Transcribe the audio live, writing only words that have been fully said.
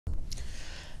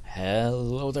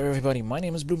Hello there everybody, my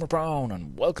name is Bloomer Brown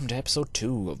and welcome to episode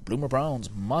 2 of Bloomer Brown's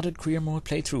modded career mode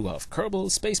playthrough of Kerbal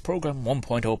Space Program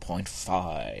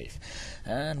 1.0.5.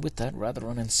 And with that rather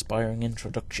uninspiring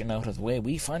introduction out of the way,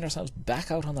 we find ourselves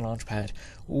back out on the launch pad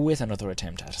with another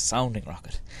attempt at a sounding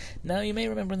rocket. Now you may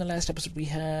remember in the last episode we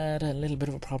had a little bit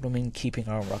of a problem in keeping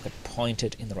our rocket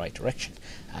pointed in the right direction.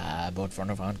 But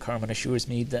Werner von Karman assures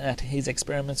me that his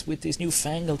experiments with this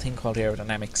newfangled thing called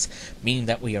aerodynamics mean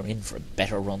that we are in for a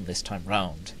better run this time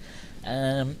round.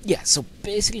 So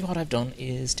basically what I've done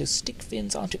is to stick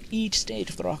fins onto each stage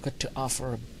of the rocket to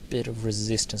offer a bit of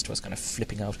resistance to us kind of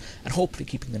flipping out and hopefully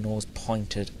keeping the nose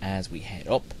pointed as we head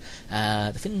up.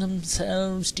 The fins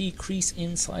themselves decrease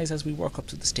in size as we work up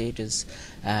to the stages,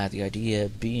 the idea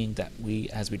being that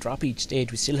as we drop each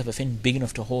stage we still have a fin big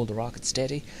enough to hold the rocket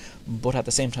steady, but at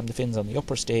the same time the fins on the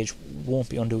upper stage won't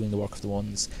be undoing the work of the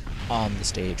ones on the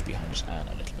stage behind it. And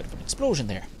a little bit of an explosion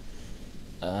there.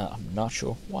 I'm not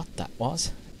sure what that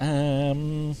was.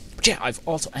 But yeah, I've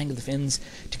also angled the fins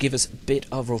to give us a bit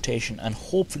of rotation and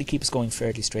hopefully keep us going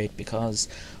fairly straight, because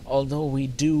although we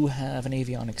do have an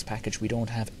avionics package, we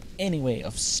don't have any way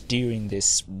of steering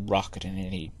this rocket in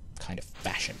any kind of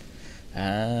fashion.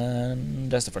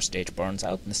 And as the first stage burns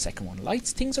out and the second one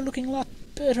lights, things are looking a lot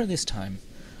better this time.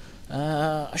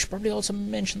 I should probably also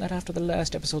mention that after the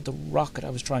last episode, the rocket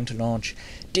I was trying to launch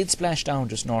did splash down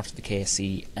just north of the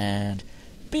KSC, and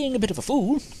being a bit of a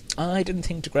fool, I didn't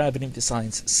think to grab any of the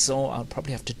signs, so I'll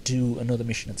probably have to do another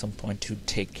mission at some point to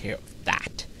take care of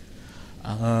that.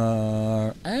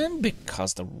 And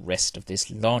because the rest of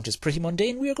this launch is pretty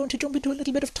mundane, we are going to jump into a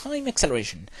little bit of time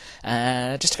acceleration,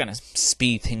 just to kind of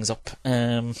speed things up.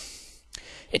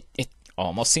 It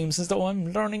almost seems as though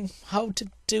I'm learning how to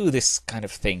do this kind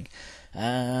of thing.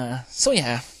 So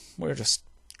yeah, we're just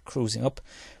cruising up.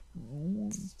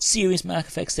 Serious Mach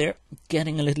effects there,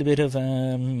 getting a little bit of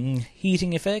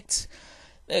heating effects.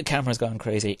 The camera's gone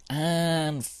crazy,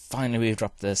 and finally we've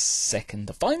dropped the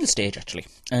final stage actually.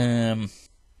 And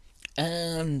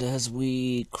as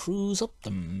we cruise up,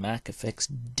 the Mach effects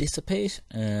dissipate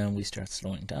and we start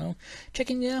slowing down.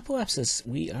 Checking the apoapsis,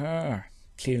 we are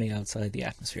clearly outside the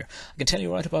atmosphere. I can tell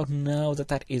you right about now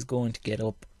that is going to get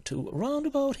up to around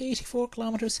about 84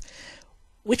 kilometers,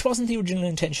 which wasn't the original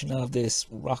intention of this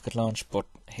rocket launch, but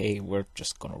hey, we're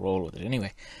just going to roll with it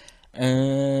anyway.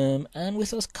 And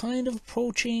with us kind of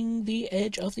approaching the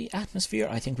edge of the atmosphere,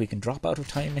 I think we can drop out of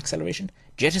time acceleration,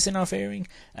 jettison our fairing,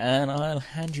 and I'll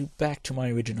hand you back to my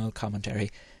original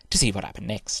commentary to see what happened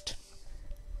next.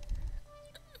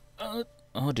 Oh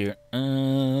dear.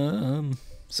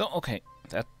 Okay,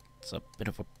 that's a bit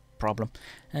of a problem.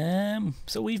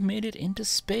 So we've made it into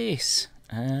space,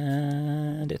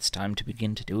 and it's time to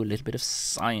begin to do a little bit of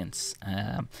science.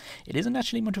 It isn't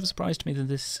actually much of a surprise to me that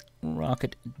this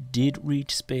rocket did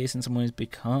reach space in some ways,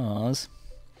 because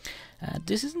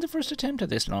this isn't the first attempt at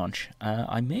this launch.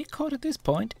 I may cut at this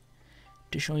point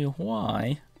to show you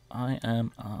why I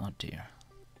am... oh dear.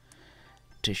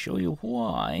 To show you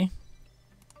why...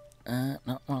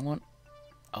 no, wrong one.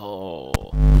 Oh,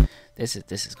 this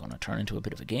is going to turn into a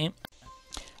bit of a game.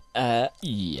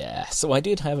 Yeah, so I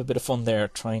did have a bit of fun there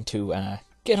trying to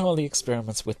get all the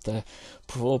experiments with the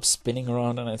probe spinning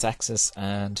around on its axis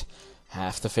and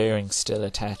half the fairing still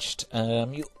attached.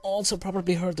 You also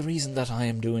probably heard the reason that I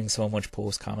am doing so much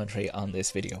post-commentary on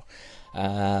this video.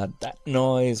 That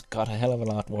noise got a hell of a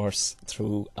lot worse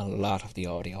through a lot of the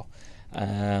audio.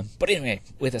 But anyway,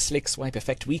 with a slick swipe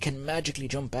effect, we can magically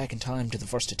jump back in time to the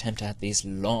first attempt at this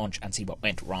launch and see what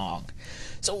went wrong.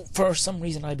 So, for some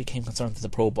reason I became concerned that the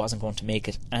probe wasn't going to make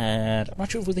it, and I'm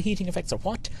not sure if it was the heating effects or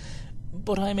what,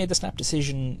 but I made the snap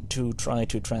decision to try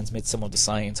to transmit some of the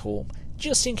science home,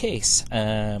 just in case.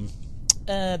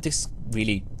 This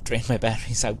really drained my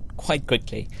batteries out quite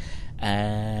quickly,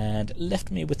 and left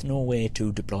me with no way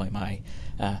to deploy my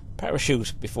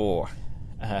parachute before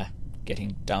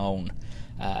getting down.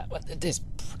 This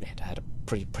had a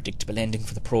pretty predictable ending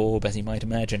for the probe, as you might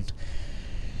imagine.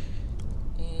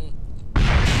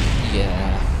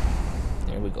 Yeah,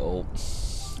 there we go.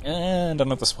 And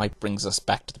another swipe brings us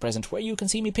back to the present, where you can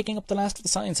see me picking up the last of the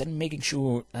science and making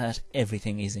sure that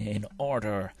everything is in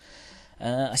order.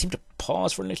 I seem to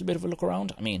pause for a little bit of a look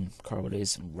around. I mean, Kerbal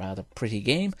is a rather pretty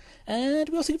game. And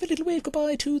we also give a little wave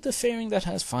goodbye to the fairing that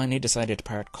has finally decided to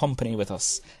part company with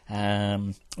us.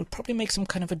 We'll probably make some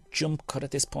kind of a jump cut at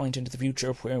this point into the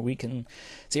future, where we can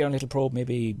see our little probe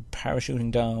maybe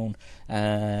parachuting down,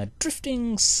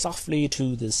 drifting softly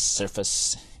to the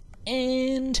surface,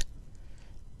 and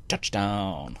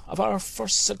touchdown of our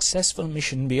first successful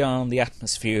mission beyond the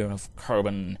atmosphere of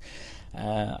Kerbal.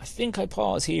 I think I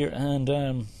pause here and,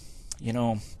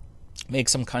 make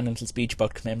some kind of little speech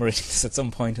about commemorating this at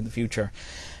some point in the future,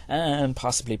 and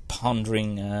possibly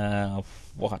pondering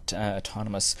what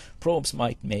autonomous probes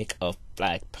might make of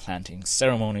flag planting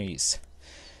ceremonies.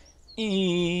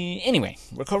 Anyway,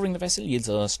 recovering the vessel yields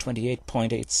us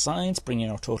 28.8 science,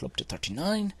 bringing our total up to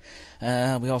 39.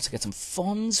 We also get some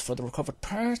funds for the recovered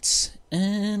parts,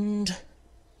 and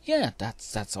yeah,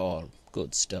 that's all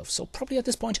good stuff. So probably at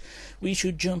this point we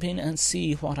should jump in and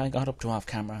see what I got up to off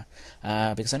camera,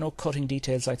 because I know cutting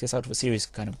details like this out of a series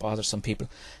kind of bothers some people,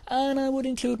 and I would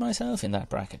include myself in that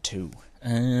bracket too.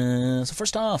 So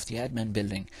first off, the admin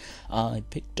building. I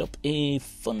picked up a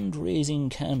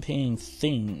fundraising campaign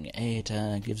thing. It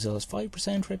gives us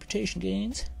 5% reputation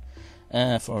gains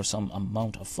for some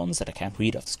amount of funds that I can't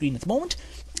read off the screen at the moment.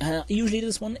 Usually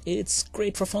this one, it's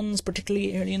great for funds,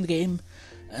 particularly early in the game.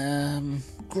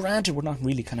 Granted, we're not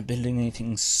really kind of building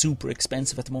anything super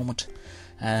expensive at the moment,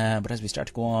 but as we start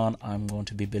to go on, I'm going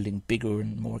to be building bigger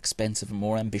and more expensive and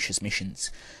more ambitious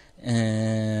missions.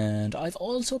 And I've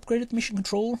also upgraded the mission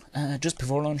control just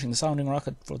before launching the sounding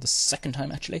rocket for the second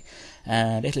time actually,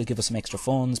 and it'll give us some extra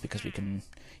funds because we can,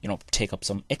 take up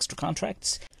some extra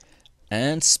contracts.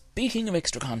 And speaking of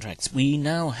extra contracts, we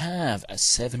now have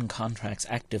 7 contracts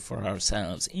active for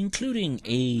ourselves, including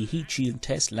a heat shield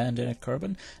test landed at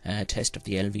Kerbal, a test of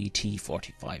the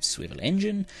LVT-45 swivel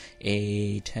engine,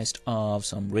 a test of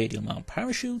some radial mount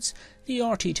parachutes, the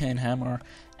RT-10 hammer,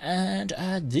 and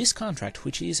this contract,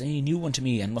 which is a new one to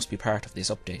me and must be part of this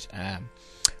update.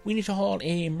 We need to haul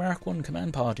a Mark 1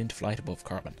 command pod into flight above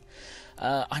Kerbal.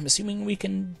 I'm assuming we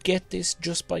can get this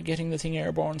just by getting the thing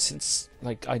airborne, since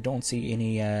I don't see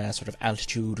any sort of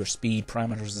altitude or speed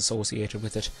parameters associated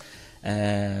with it.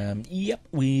 Yep,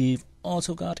 we've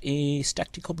also got a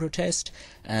stack decoupler test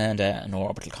and an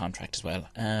orbital contract as well.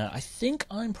 I think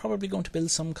I'm probably going to build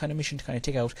some kind of mission to kind of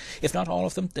take out, if not all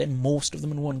of them, then most of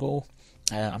them in one go.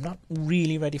 I'm not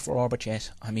really ready for orbit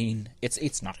yet. I mean,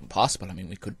 it's not impossible. I mean,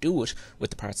 we could do it with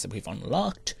the parts that we've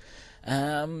unlocked.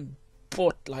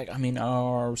 But,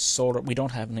 our solar, we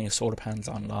don't have any solar panels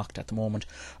unlocked at the moment.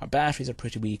 Our batteries are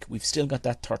pretty weak. We've still got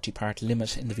that 30-part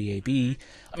limit in the VAB.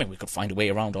 I mean, we could find a way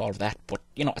around all of that, but,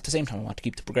 at the same time, I want to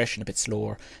keep the progression a bit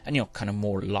slower and, kind of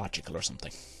more logical or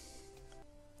something.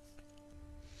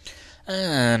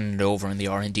 And over in the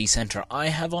R&D Centre, I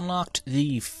have unlocked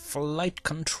the flight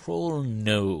control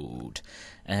node.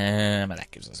 And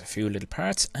that gives us a few little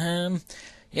parts.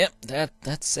 Yep,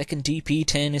 that second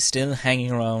DP-10 is still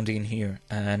hanging around in here,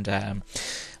 and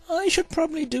I should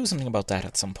probably do something about that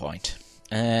at some point.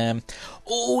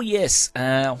 Oh yes,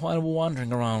 while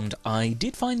wandering around, I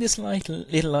did find this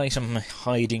little item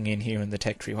hiding in here in the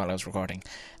tech tree while I was recording.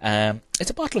 It's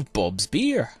a bottle of Bub's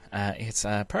beer. It's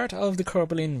part of the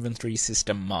Kerbal Inventory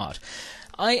System mod.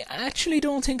 I actually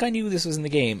don't think I knew this was in the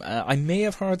game. I may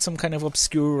have heard some kind of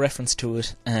obscure reference to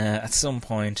it at some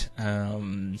point.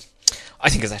 I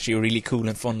think it's actually a really cool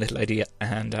and fun little idea,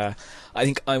 and I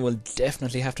think I will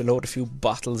definitely have to load a few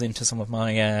bottles into some of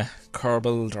my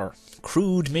Kerbal or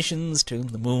crewed missions to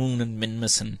the moon and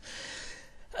Minmus, and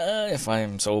if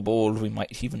I'm so bold, we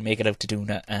might even make it out to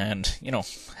Duna and,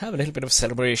 have a little bit of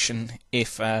celebration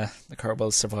if the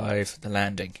Kerbals survive the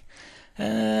landing.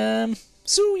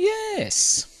 So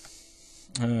yes,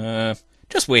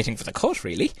 just waiting for the cut,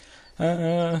 really.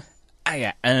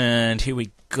 Yeah, and here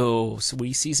we go. So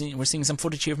we're seeing some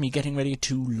footage here of me getting ready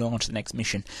to launch the next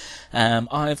mission.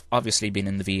 I've obviously been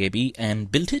in the VAB and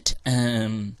built it.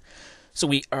 So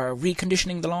we are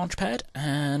reconditioning the launch pad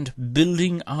and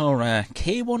building our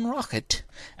K1 rocket,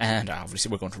 and obviously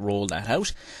we're going to roll that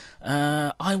out.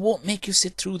 I won't make you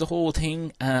sit through the whole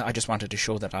thing. I just wanted to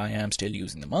show that I am still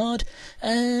using the mod,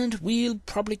 and we'll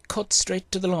probably cut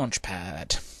straight to the launch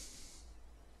pad.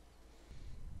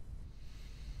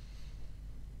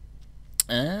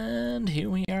 And here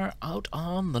we are out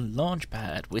on the launch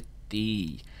pad with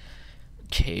the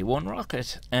K1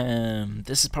 rocket.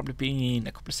 This has probably been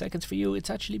a couple of seconds for you. It's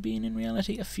actually been, in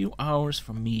reality, a few hours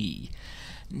for me.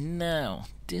 Now,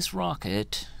 this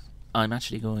rocket, I'm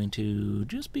actually going to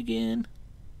just begin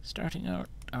starting our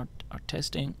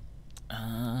testing.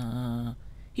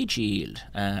 Heat shield,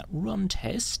 run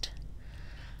test.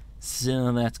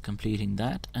 So that's completing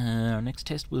that. Our next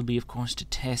test will be, of course, to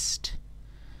test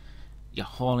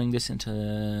hauling this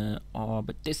into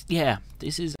orbit. This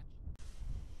is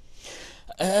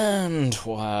And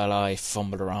while I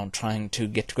fumbled around trying to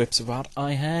get to grips with what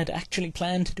I had actually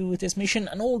planned to do with this mission,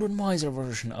 an older and wiser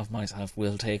version of myself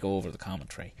will take over the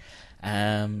commentary.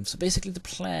 So basically the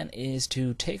plan is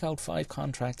to take out 5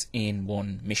 contracts in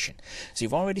one mission. So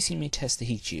you've already seen me test the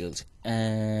heat shield,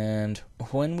 and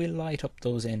when we light up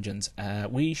those engines,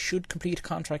 we should complete a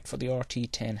contract for the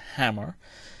RT-10 Hammer,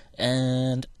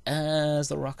 and as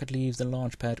the rocket leaves the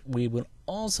launch pad, we will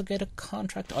also get a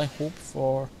contract, I hope,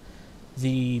 for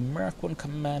the Mark 1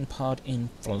 command pod in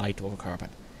flight over Kerbal.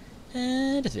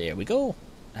 And there we go.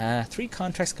 3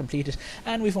 contracts completed,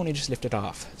 and we've only just lifted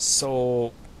off.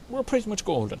 So we're pretty much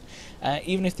golden.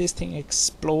 Even if this thing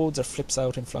explodes or flips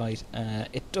out in flight,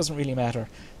 it doesn't really matter.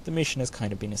 The mission has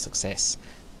kind of been a success.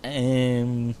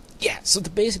 Yeah, so the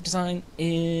basic design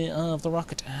of the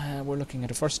rocket, we're looking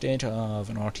at a first stage of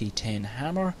an RT-10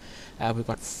 Hammer. We've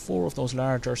got 4 of those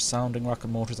larger sounding rocket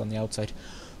motors on the outside,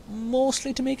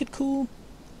 mostly to make it cool.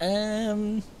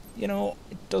 You know,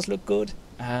 it does look good.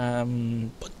 But I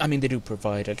mean, they do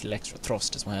provide a little extra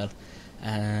thrust as well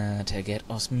to get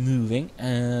us moving.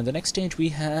 The next stage we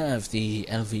have the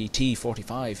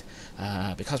LVT-45.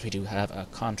 Because we do have a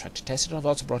contract to test it, I've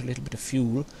also brought a little bit of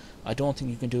fuel. I don't think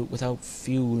you can do it without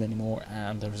fuel anymore,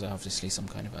 and there's obviously some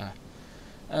kind of a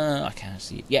I can't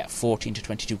see it. Yeah, 14 to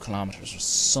 22 kilometers or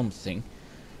something.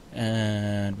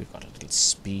 And we've got a little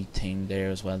speed thing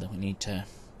there as well that we need to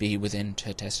be within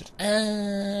to test it.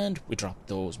 And we drop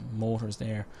those motors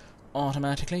there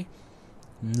automatically.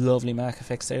 Lovely Mach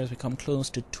effects there as we come close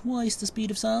to twice the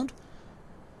speed of sound.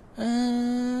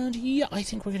 And yeah, I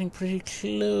think we're getting pretty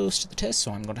close to the test,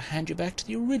 so I'm going to hand you back to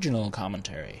the original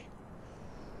commentary.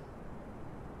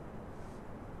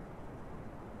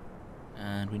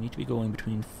 And we need to be going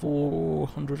between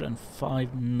 400 and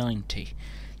 590.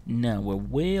 Now we're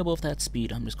way above that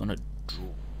speed. I'm just going to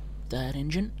drop that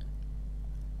engine,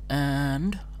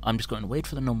 and I'm just going to wait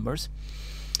for the numbers.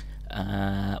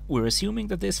 We're assuming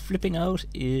that this flipping out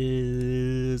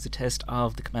is a test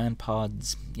of the command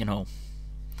pod's, you know,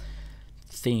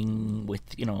 thing with,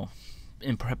 you know,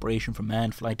 in preparation for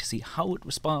manned flight to see how it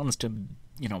responds to,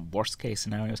 you know, worst case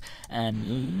scenarios.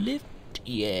 And lift,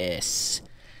 yes.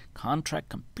 Contract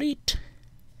complete.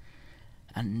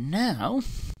 And now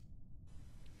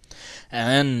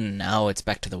it's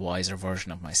back to the wiser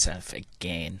version of myself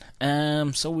again.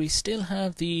 So we still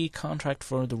have the contract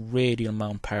for the radial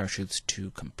mount parachutes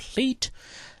to complete.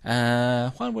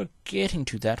 While we're getting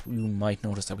to that, we might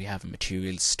notice that we have a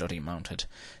materials study mounted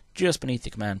just beneath the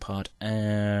command pod,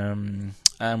 and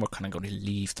we're kind of going to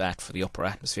leave that for the upper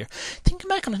atmosphere. Thinking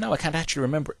back on it now, I can't actually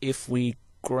remember if we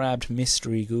grabbed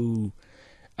mystery goo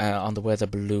on the weather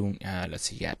balloon. Let's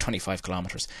see, yeah, 25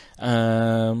 kilometers.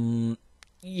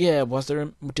 Yeah, was there?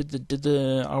 Did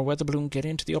our weather balloon get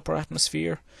into the upper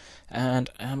atmosphere? And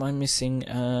am I missing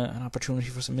an opportunity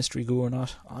for some mystery goo or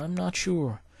not? I'm not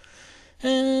sure.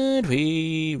 And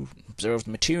we observed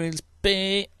the materials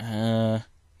bay.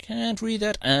 Can't read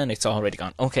that, and it's already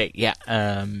gone. Okay, yeah.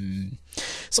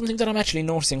 Something that I'm actually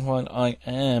noticing while I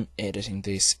am editing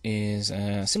this is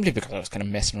simply because I was kind of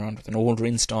messing around with an older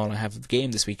install I have of the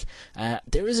game this week.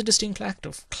 There is a distinct lack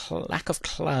of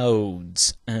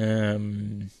clouds.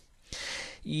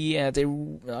 Yeah,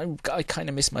 I kind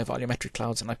of miss my volumetric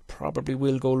clouds, and I probably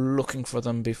will go looking for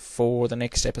them before the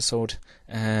next episode.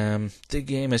 The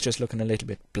game is just looking a little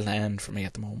bit bland for me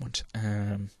at the moment.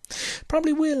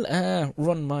 Probably will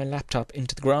run my laptop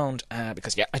into the ground,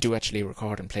 because yeah, I do actually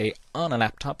record and play on a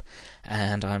laptop,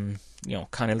 and I'm, you know,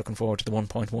 kind of looking forward to the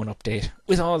 1.1 update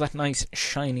with all that nice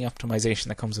shiny optimization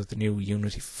that comes with the new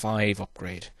Unity 5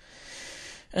 upgrade.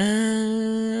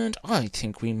 And I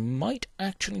think we might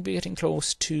actually be getting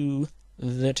close to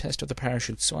the test of the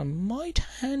parachute, so I might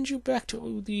hand you back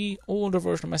to the older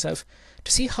version of myself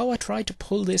to see how I tried to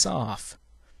pull this off.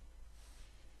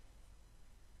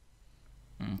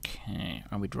 Okay,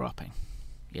 are we dropping?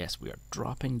 Yes, we are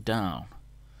dropping down.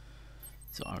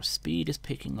 So our speed is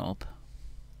picking up.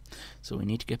 So we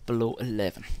need to get below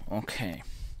 11. Okay.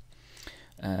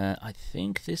 I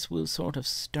think this will sort of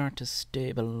start to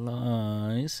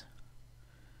stabilize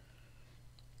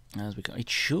as we go. It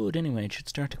should anyway. It should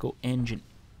start to go engine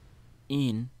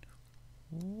in.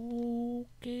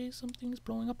 Okay, something's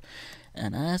blowing up,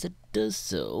 and as it does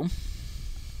so,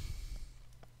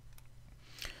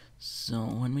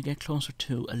 when we get closer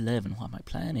to 11, what my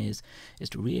plan is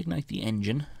to reignite the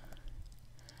engine,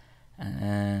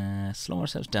 slow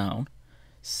ourselves down,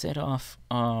 set off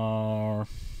our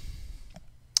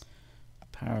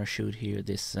parachute here,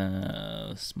 this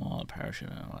small parachute,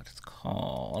 I don't know what it's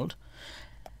called,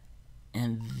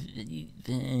 and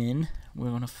then we're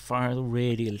going to fire the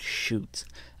radial chutes,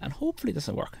 and hopefully this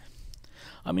will work.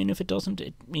 I mean, if it doesn't,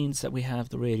 it means that we have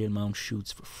the radial mount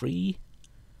chutes for free.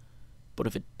 But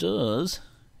if it does,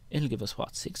 it'll give us,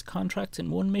 what, 6 contracts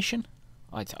in one mission?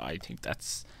 I think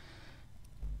that's...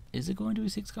 Is it going to be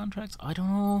 6 contracts? I don't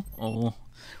know. Oh,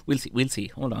 we'll see.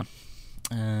 Hold on.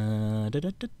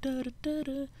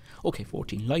 Okay,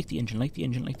 14. Light the engine.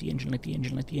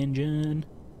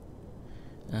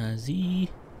 Z.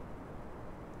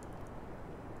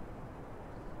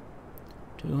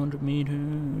 200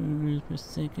 meters per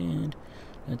second.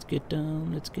 Let's get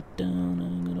down.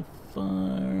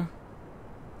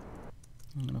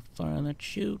 I'm gonna fire that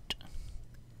chute.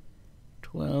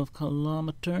 12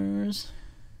 kilometers.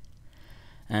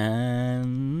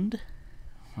 And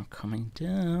we're coming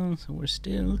down, so we're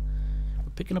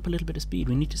picking up a little bit of speed.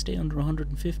 We need to stay under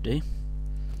 150.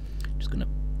 Just gonna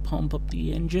pump up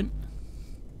the engine.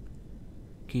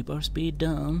 Keep our speed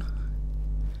down.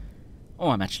 Oh,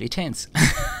 I'm actually tense.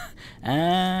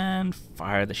 And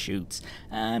fire the chutes.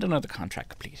 And another contract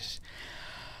completed.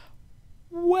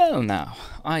 Well now,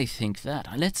 I think that...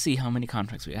 Let's see how many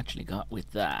contracts we actually got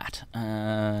with that.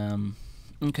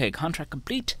 Okay, contract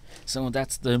complete. So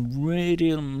that's the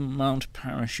radial mount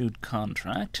parachute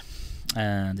contract.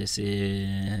 And this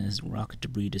is rocket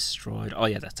debris destroyed. Oh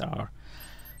yeah, that's our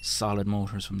solid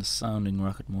motors from the sounding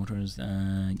rocket motors.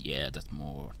 Yeah, that's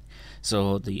more.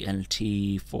 So the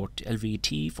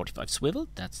LVT 45 swivel,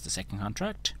 that's the second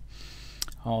contract.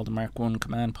 Haul the Mark 1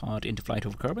 command pod into flight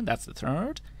over Kerbal, that's the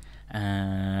third.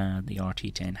 And the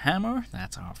RT-10 hammer,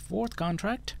 that's our fourth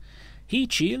contract.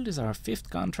 Heat shield is our fifth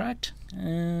contract.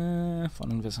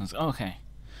 Following business. Okay,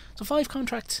 so 5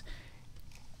 contracts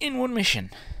in one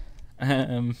mission.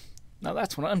 Now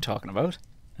that's what I'm talking about.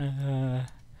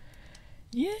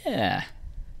 Yeah.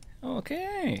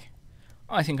 Okay.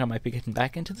 I think I might be getting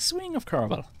back into the swing of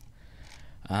Kerbal.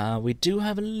 We do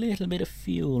have a little bit of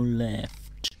fuel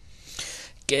left.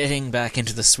 Getting back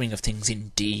into the swing of things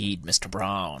indeed, Mr.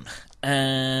 Brown.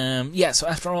 Yeah, so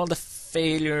after all the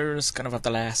failures kind of the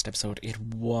last episode, it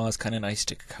was kind of nice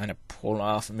to kind of pull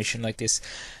off a mission like this.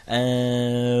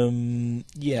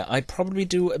 Yeah, I'd probably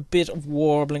do a bit of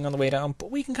warbling on the way down,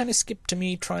 but we can kind of skip to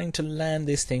me trying to land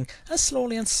this thing as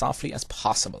slowly and softly as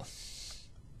possible.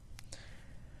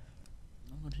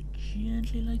 I'm going to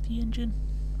gently light the engine.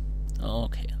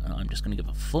 Okay, I'm just going to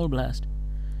give a full blast.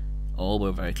 Oh,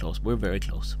 we're very close. We're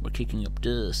kicking up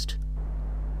dust.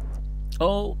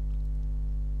 Oh,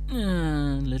 a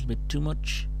little bit too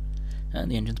much.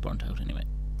 And the engine's burnt out anyway.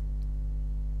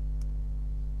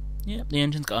 Yep, the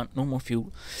engine's gone. No more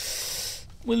fuel.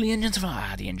 Will the engine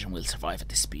survive? The engine will survive at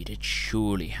this speed. It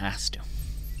surely has to.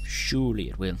 Surely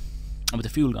it will. And with the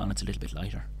fuel gone, it's a little bit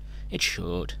lighter. It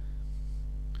should.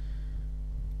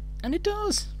 And it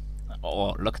does.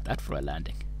 Oh, look at that for a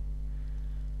landing.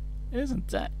 Isn't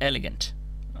that elegant?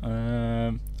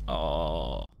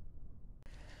 Oh.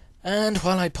 And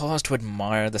while I pause to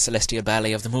admire the celestial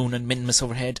ballet of the moon and Minmus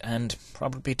overhead and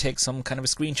probably take some kind of a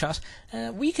screenshot,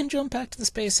 we can jump back to the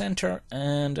Space Center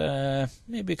and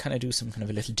maybe kind of do some kind of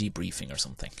a little debriefing or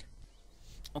something.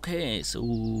 Okay, so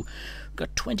we've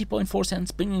got 20.4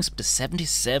 cents, bringing us up to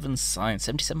 77 science,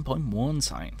 77.1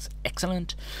 science.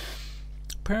 Excellent.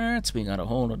 Parts, we got a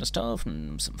whole lot of stuff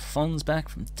and some funds back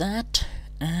from that.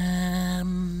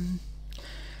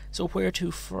 So where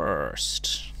to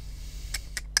first?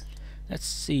 Let's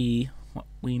see what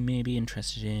we may be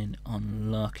interested in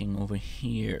unlocking over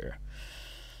here.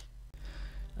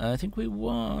 I think we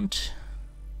want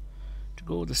to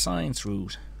go the science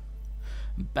route.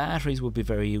 Batteries would be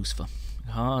very useful,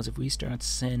 because if we start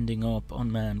sending up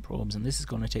unmanned probes, and this is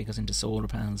going to take us into solar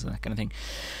panels and that kind of thing,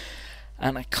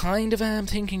 and I kind of am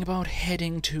thinking about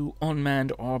heading to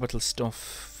unmanned orbital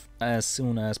stuff as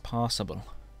soon as possible.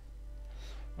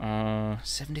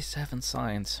 77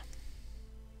 science.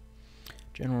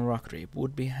 General rocketry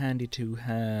would be handy to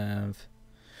have,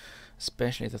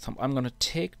 especially at the top. I'm going to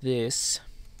take this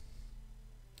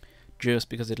just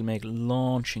because it'll make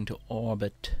launching to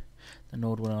orbit. The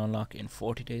node will unlock in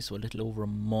 40 days, so a little over a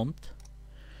month.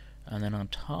 And then on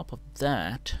top of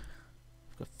that,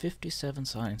 I've got 57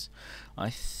 science.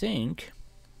 I think,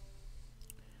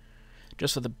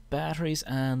 just for the batteries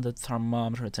and the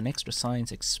thermometer, it's an extra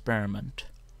science experiment.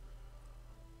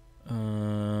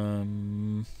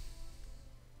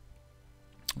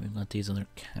 We've got these other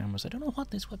cameras. I don't know what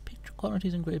picture quality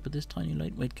isn't great, but this tiny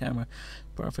lightweight camera,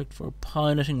 perfect for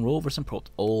piloting rovers and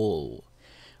probes. Oh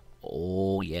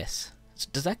yes. So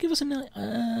does that give us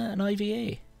an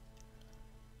IVA?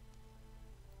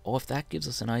 Oh, if that gives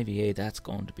us an IVA, that's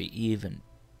going to be even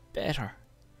better.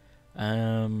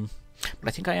 But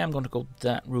I think I am going to go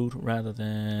that route rather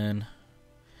than...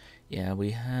 Yeah,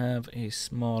 we have a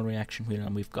small reaction wheel,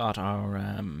 and we've got our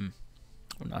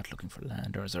we're not looking for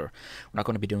landers, or we're not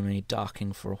going to be doing any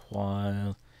docking for a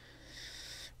while.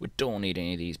 We don't need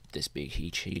any of this big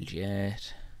heat shield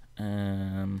yet.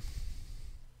 What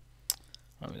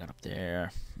we got up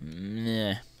there?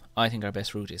 Nah. I think our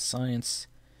best route is science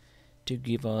to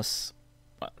give us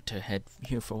to head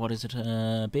here for, what is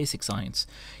it? Basic science.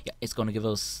 Yeah, it's going to give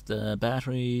us the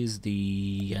batteries,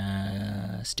 the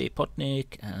Stay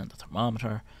Putnik, and the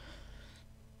thermometer.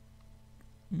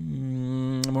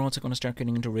 We're also going to start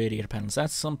getting into radiator panels.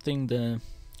 That's something, the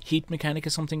heat mechanic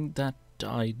is something that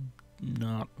I'm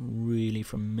not really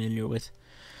familiar with.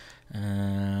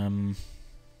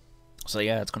 So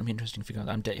yeah, it's going to be interesting to figure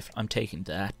out if I'm taking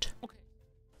that. Okay.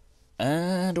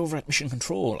 And over at Mission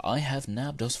Control, I have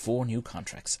nabbed us 4 new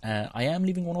contracts. I am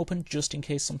leaving one open just in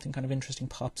case something kind of interesting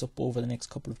pops up over the next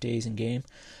couple of days in game.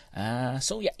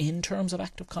 So yeah, in terms of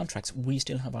active contracts, we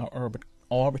still have our orbit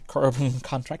Kerbal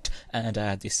contract and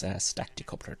this stack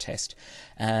decoupler test.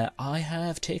 I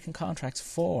have taken contracts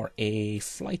for a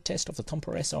flight test of the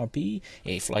Thumper SRB,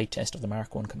 a flight test of the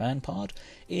Mark 1 command pod,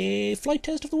 a flight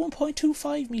test of the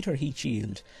 1.25 meter heat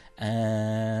shield,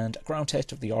 and a ground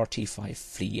test of the RT5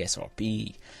 Flea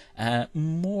SRB.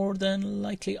 More than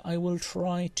likely I will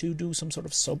try to do some sort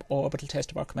of suborbital test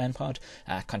of our command pod,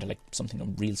 kind of like something a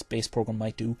real space program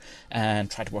might do, and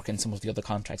try to work in some of the other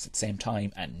contracts at the same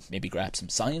time and maybe grab some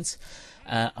science.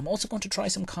 I'm also going to try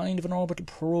some kind of an orbital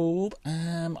probe.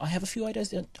 I have a few ideas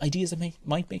that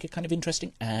might make it kind of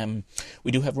interesting.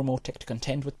 We do have remote tech to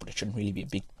contend with, but it shouldn't really be a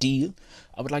big deal.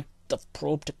 I would like the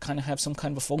probe to kind of have some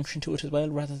kind of a function to it as well,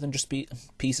 rather than just be a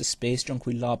piece of space junk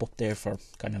we lob up there for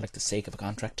kind of like the sake of a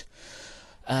contract.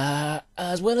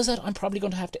 As well as that, I'm probably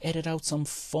going to have to edit out some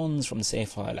funds from the save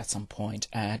file at some point,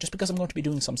 just because I'm going to be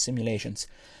doing some simulations.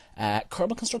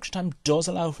 Kerbal Construction Time does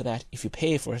allow for that if you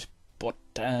pay for it, but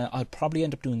I'll probably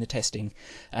end up doing the testing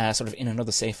sort of in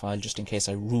another save file, just in case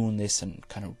I ruin this and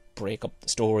kind of break up the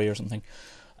story or something.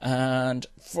 And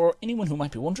for anyone who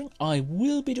might be wondering, I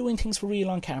will be doing things for real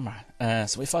on camera.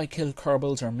 So if I kill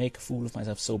Kerbals or make a fool of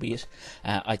myself, so be it.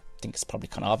 I think it's probably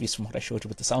kind of obvious from what I showed you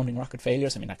with the sounding rocket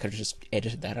failures. I mean, I could have just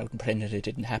edited that out and pretended it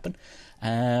didn't happen.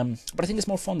 But I think it's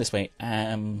more fun this way.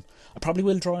 I probably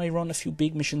will dry run a few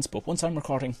big missions, but once I'm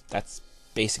recording, that's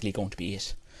basically going to be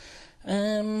it.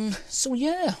 So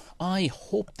yeah, I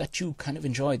hope that you kind of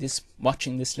enjoy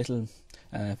watching this little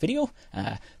video.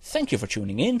 Thank you for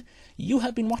tuning in. You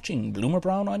have been watching Bloomer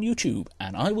Brown on YouTube,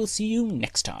 and I will see you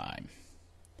next time.